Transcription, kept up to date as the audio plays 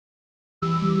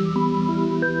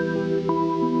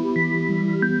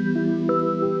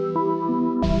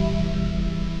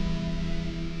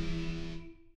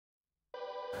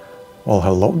Well,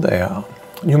 hello there,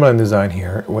 Lumion Design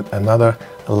here with another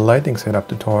lighting setup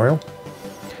tutorial.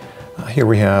 Here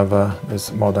we have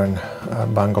this modern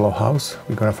bungalow house.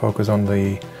 We're going to focus on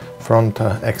the front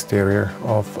exterior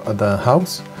of the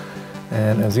house,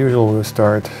 and as usual we'll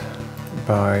start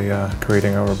by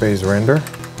creating our base render,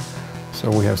 so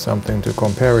we have something to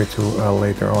compare it to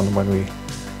later on when we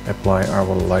apply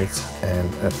our lights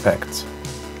and effects.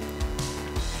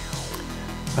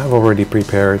 I've already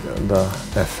prepared the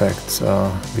effects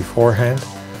beforehand,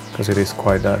 because it is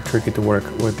quite tricky to work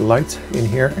with lights in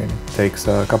here, and it takes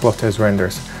a couple of test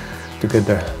renders to get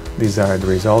the desired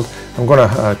result. I'm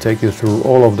gonna take you through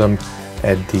all of them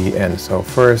at the end. So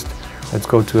first, let's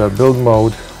go to a build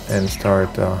mode and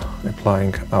start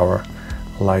applying our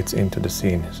lights into the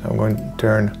scene. So I'm going to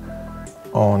turn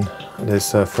on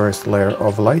this first layer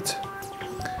of light.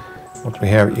 What we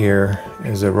have here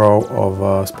is a row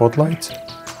of spotlights.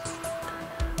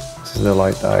 This is the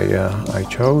light I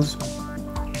chose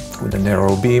with a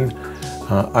narrow beam.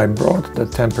 I brought the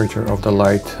temperature of the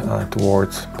light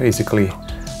towards basically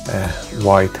a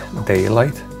white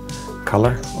daylight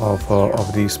color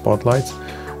of these spotlights,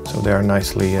 so they are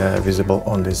nicely visible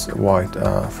on this white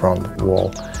front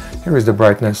wall. Here is the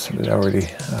brightness that I already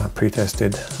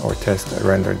pre-tested or test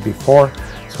rendered before,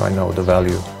 so I know the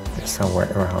value is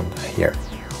somewhere around here.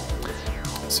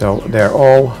 So they're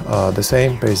all the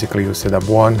same. Basically you set up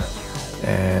one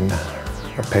and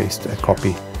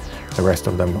copy the rest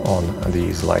of them on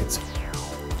these lights.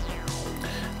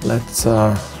 Let's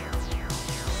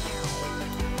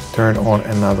turn on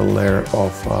another layer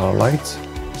of lights.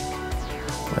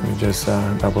 Let me just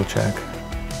double check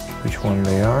which one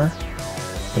they are.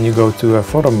 When you go to a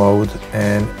photo mode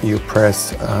and you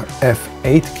press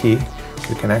F8 key,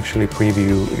 you can actually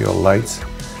preview your lights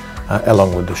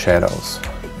along with the shadows.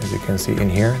 As you can see in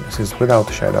here, this is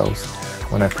without shadows.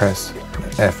 When I press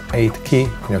F8 key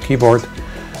on your keyboard,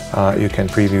 you can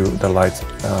preview the lights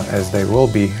as they will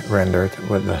be rendered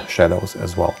with the shadows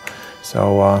as well.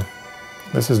 So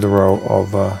this is the row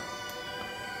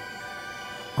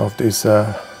of these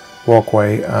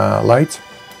walkway lights.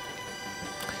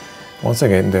 Once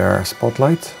again, there are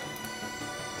spotlights,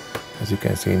 as you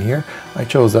can see in here. I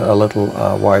chose a little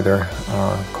wider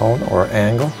cone or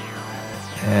angle,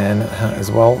 and as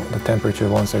well the temperature,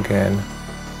 once again,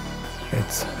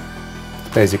 it's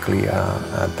basically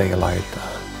a daylight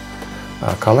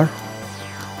color.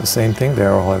 The same thing, they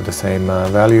all have the same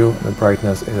value. The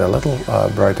brightness is a little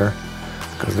brighter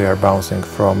because they are bouncing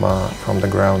from the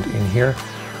ground in here.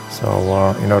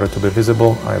 So in order to be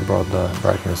visible, I brought the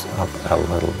brightness up a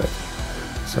little bit.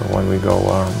 So when we go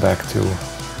back to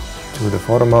the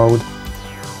photo mode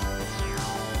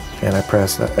and I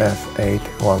press the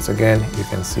F8 once again, you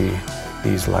can see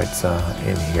these lights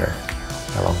in here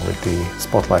along with the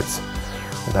spotlights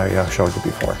that I showed you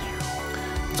before.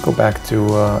 Let's go back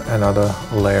to another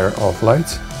layer of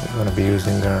lights we're going to be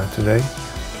using today.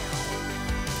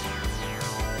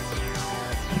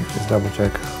 Just double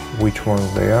check which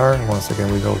ones they are. Once again,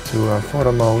 we go to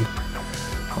photo mode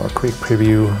or quick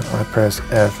preview. I press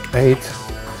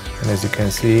F8, and as you can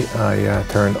see, I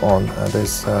turned on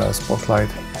this spotlight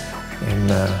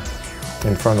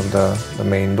in front of the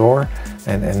main door,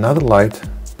 and another light.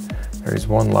 There is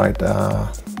one light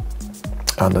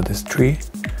under this tree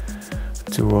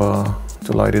to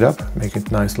light it up, make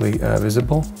it nicely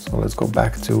visible. So let's go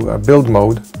back to build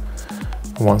mode.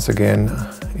 Once again,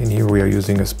 in here we are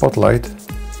using a spotlight.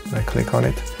 When I click on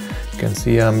it, you can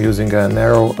see I'm using a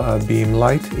narrow beam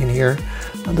light in here,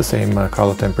 at the same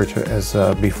color temperature as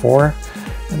before.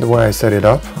 And the way I set it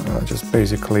up, just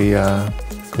basically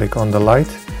click on the light,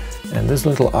 and this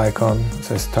little icon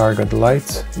says target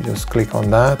lights. You just click on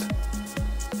that,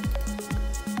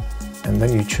 and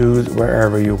then you choose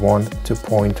wherever you want to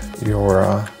point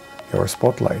your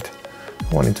spotlight.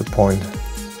 I want it to point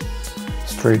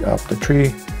straight up the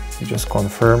tree. You just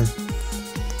confirm.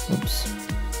 Oops.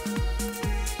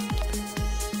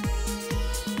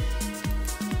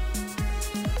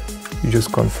 You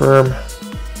just confirm,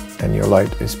 and your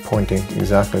light is pointing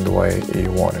exactly the way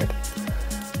you want it.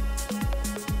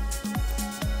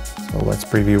 So let's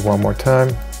preview one more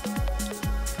time.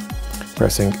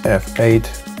 Pressing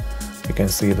F8, you can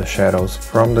see the shadows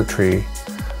from the tree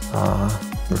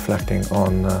reflecting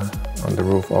on the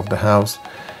roof of the house,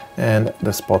 and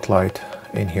the spotlight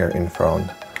in here in front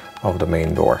of the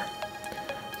main door.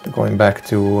 So going back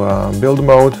to build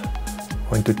mode, I'm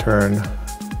going to turn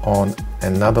on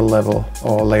another level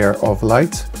or layer of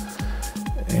lights,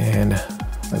 and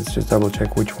let's just double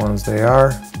check which ones they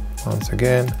are. Once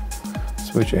again,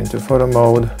 switch into photo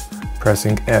mode,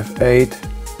 pressing F8.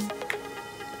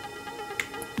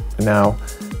 Now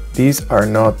these are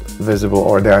not visible,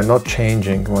 or they are not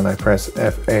changing when I press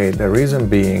F8. The reason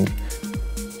being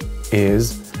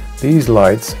is these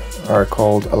lights are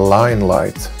called line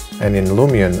lights, and in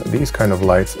Lumion these kind of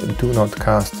lights do not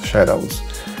cast shadows.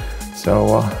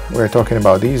 So we're talking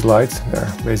about these lights.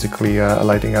 They're basically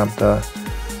lighting up the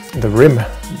rim,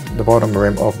 the bottom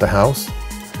rim of the house.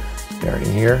 They're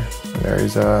in here. There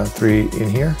is 3 in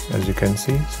here, as you can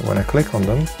see. So when I click on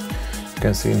them, you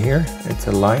can see in here it's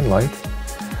a line light.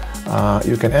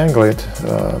 You can angle it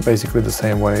basically the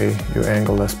same way you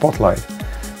angle the spotlight,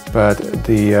 but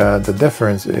the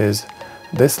difference is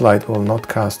this light will not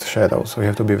cast shadows. So you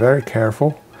have to be very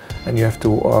careful, and you have to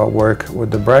work with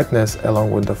the brightness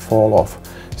along with the fall off,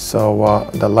 so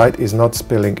the light is not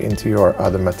spilling into your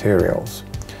other materials.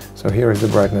 So here is the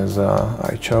brightness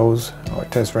I chose or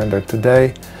test rendered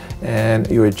today, and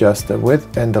you adjust the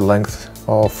width and the length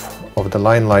of the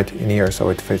line light in here so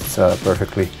it fits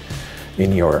perfectly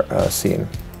in your scene.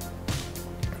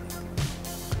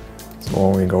 So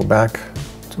when we go back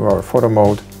to our photo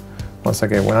mode, once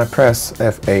again when I press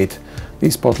F8,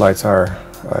 these spotlights are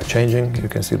changing. You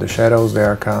can see the shadows they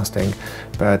are casting,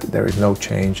 but there is no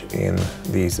change in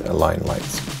these line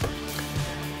lights.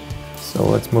 So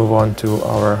let's move on to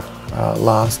our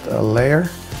last layer,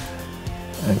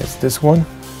 and it's this one.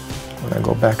 When I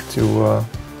go back to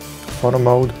photo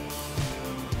mode,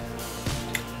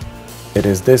 it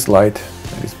is this light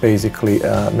that is basically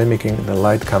mimicking the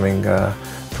light coming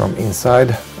from inside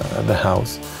the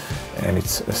house, and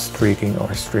it's streaking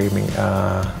or streaming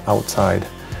outside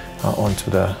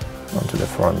onto the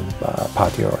front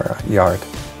patio or yard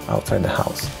outside the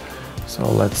house. So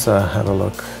let's have a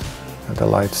look at the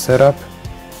light setup.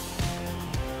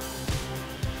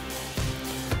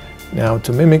 Now,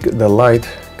 to mimic the light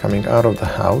coming out of the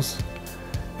house,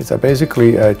 I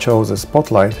basically chose a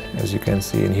spotlight, as you can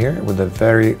see in here, with a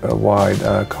very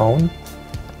wide cone.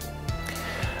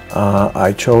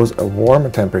 I chose a warmer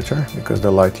temperature because the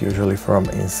light usually from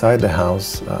inside the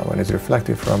house, when it's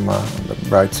reflected from the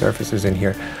bright surfaces in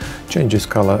here, changes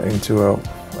color into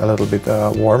a little bit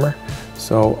warmer.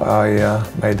 So I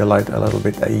made the light a little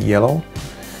bit yellow.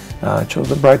 Chose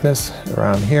the brightness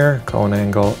around here, cone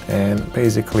angle, and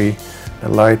basically the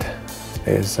light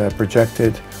is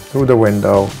projected through the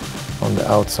window on the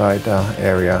outside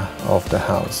area of the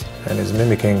house, and is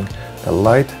mimicking the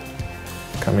light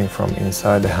coming from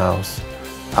inside the house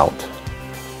out.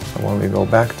 So when we go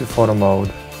back to photo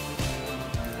mode,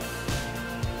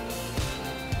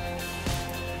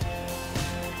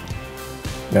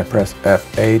 I press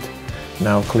F8.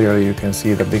 Now clearly you can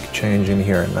see the big change in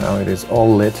here. Now it is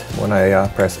all lit. When I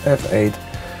press F8,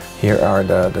 here are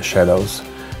the shadows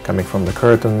coming from the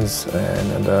curtains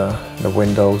and the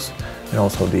windows, and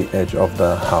also the edge of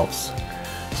the house.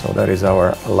 So that is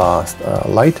our last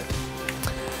light.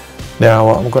 Now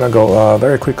I'm gonna go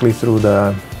very quickly through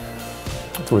the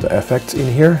effects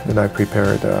in here that I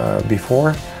prepared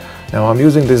before. Now I'm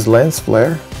using this lens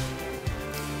flare.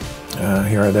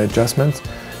 Here are the adjustments,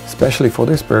 especially for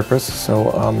this purpose.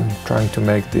 So I'm trying to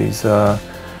make these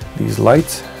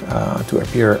lights to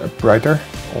appear brighter,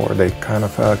 or they kind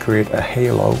of create a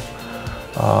halo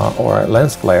or a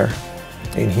lens flare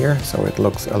in here, so it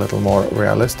looks a little more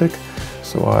realistic.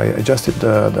 So I adjusted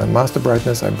the master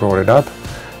brightness, I brought it up,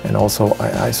 and also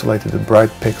I isolated the bright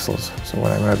pixels. So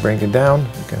when I bring it down,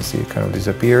 you can see it kind of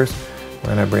disappears.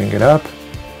 When I bring it up,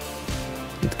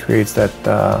 it creates that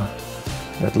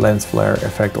lens flare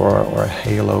effect or a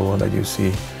halo that you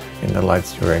see in the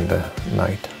lights during the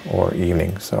night or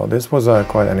evening. So this was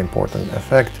quite an important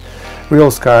effect.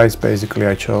 Real skies, basically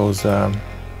I chose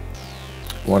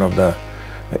one of the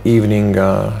evening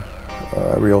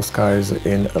real skies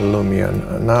in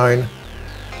Lumion 9.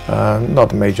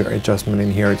 Not a major adjustment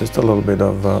in here, just a little bit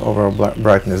of overall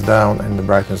brightness down and the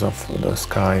brightness of the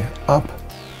sky up.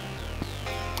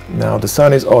 Now the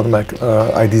sun is automatic.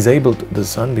 I disabled the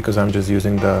sun because I'm just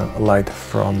using the light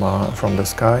from the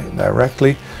sky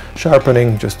directly.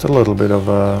 Sharpening, just a little bit of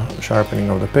sharpening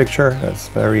of the picture. That's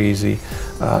very easy.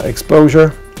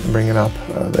 Exposure, bringing up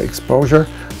the exposure,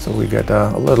 so we get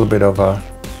a little bit of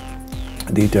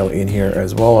detail in here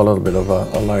as well. A little bit of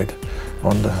a light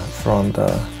on the front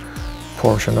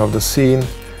portion of the scene.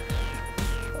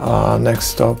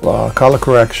 Next up, color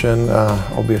correction.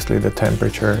 Obviously the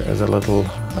temperature is a little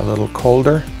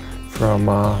colder from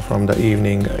the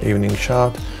evening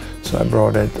shot, so I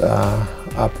brought it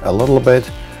up a little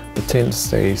bit. The tint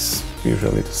stays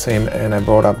usually the same, and I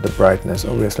brought up the brightness.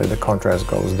 Obviously the contrast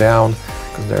goes down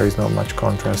because there is not much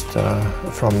contrast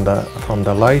from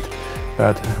the light,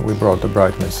 but we brought the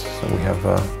brightness, so we have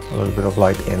a little bit of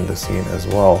light in the scene as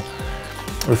well.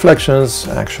 reflections,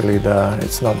 actually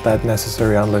it's not that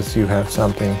necessary unless you have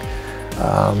something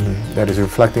that is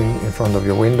reflecting in front of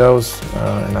your windows,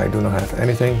 and I do not have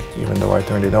anything, even though I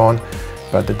turned it on,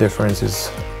 but the difference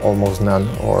is almost none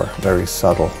or very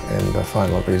subtle in the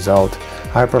final result.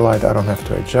 Hyperlight I don't have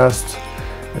to adjust,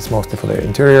 it's mostly for the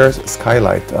interiors.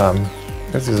 Skylight,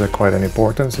 this is quite an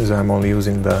important, since I'm only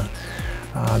using the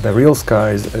real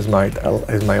skies as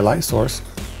my light source.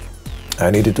 I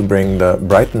needed to bring the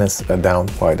brightness down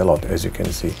quite a lot, as you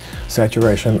can see.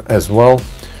 Saturation as well,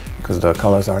 because the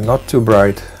colors are not too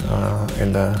bright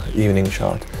in the evening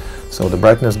shot. So the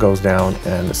brightness goes down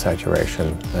and the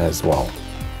saturation as well.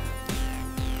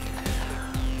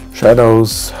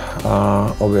 Shadows,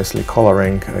 obviously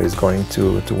coloring is going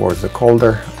towards the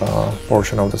colder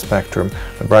portion of the spectrum.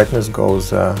 The brightness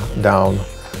goes down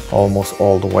almost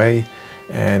all the way,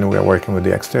 and we are working with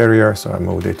the exterior, so I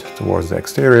moved it towards the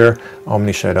exterior.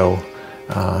 Omni shadow,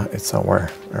 it's somewhere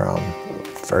around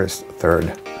first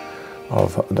third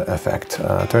of the effect.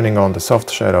 Turning on the soft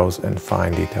shadows and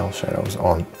fine detail shadows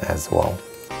on as well.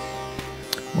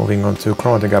 Moving on to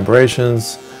chromatic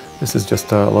aberrations. This is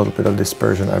just a little bit of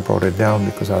dispersion. I brought it down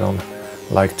because I don't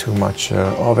like too much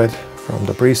of it from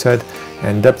the preset.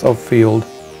 And depth of field,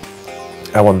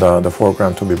 I want the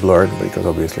foreground to be blurred because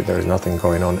obviously there is nothing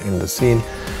going on in the scene.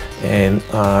 And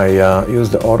I use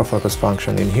the autofocus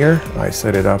function in here. I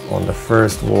set it up on the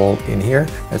first wall in here.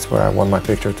 That's where I want my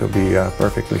picture to be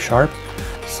perfectly sharp.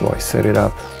 So I set it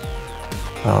up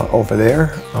over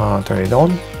there, turn it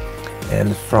on.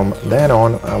 And from then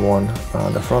on, I want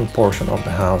the front portion of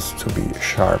the house to be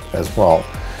sharp as well.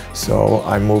 So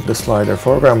I move the slider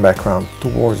foreground background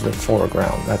towards the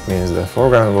foreground. That means the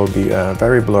foreground will be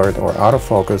very blurred or out of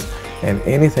focus, and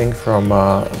anything from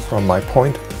my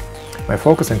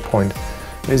focusing point,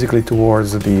 basically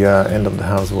towards the end of the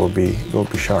house, will be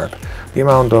sharp. The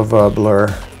amount of blur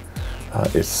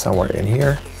is somewhere in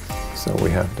here, so we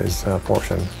have this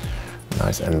portion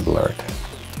nice and blurred,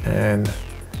 and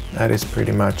that is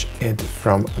pretty much it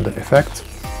from the effect.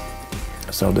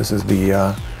 So this is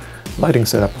the lighting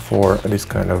setup for this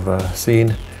kind of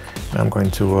scene. I'm going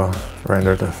to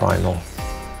render the final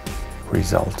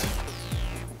result.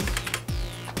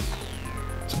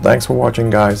 So thanks for watching,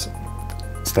 guys.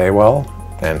 Stay well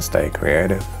and stay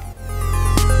creative.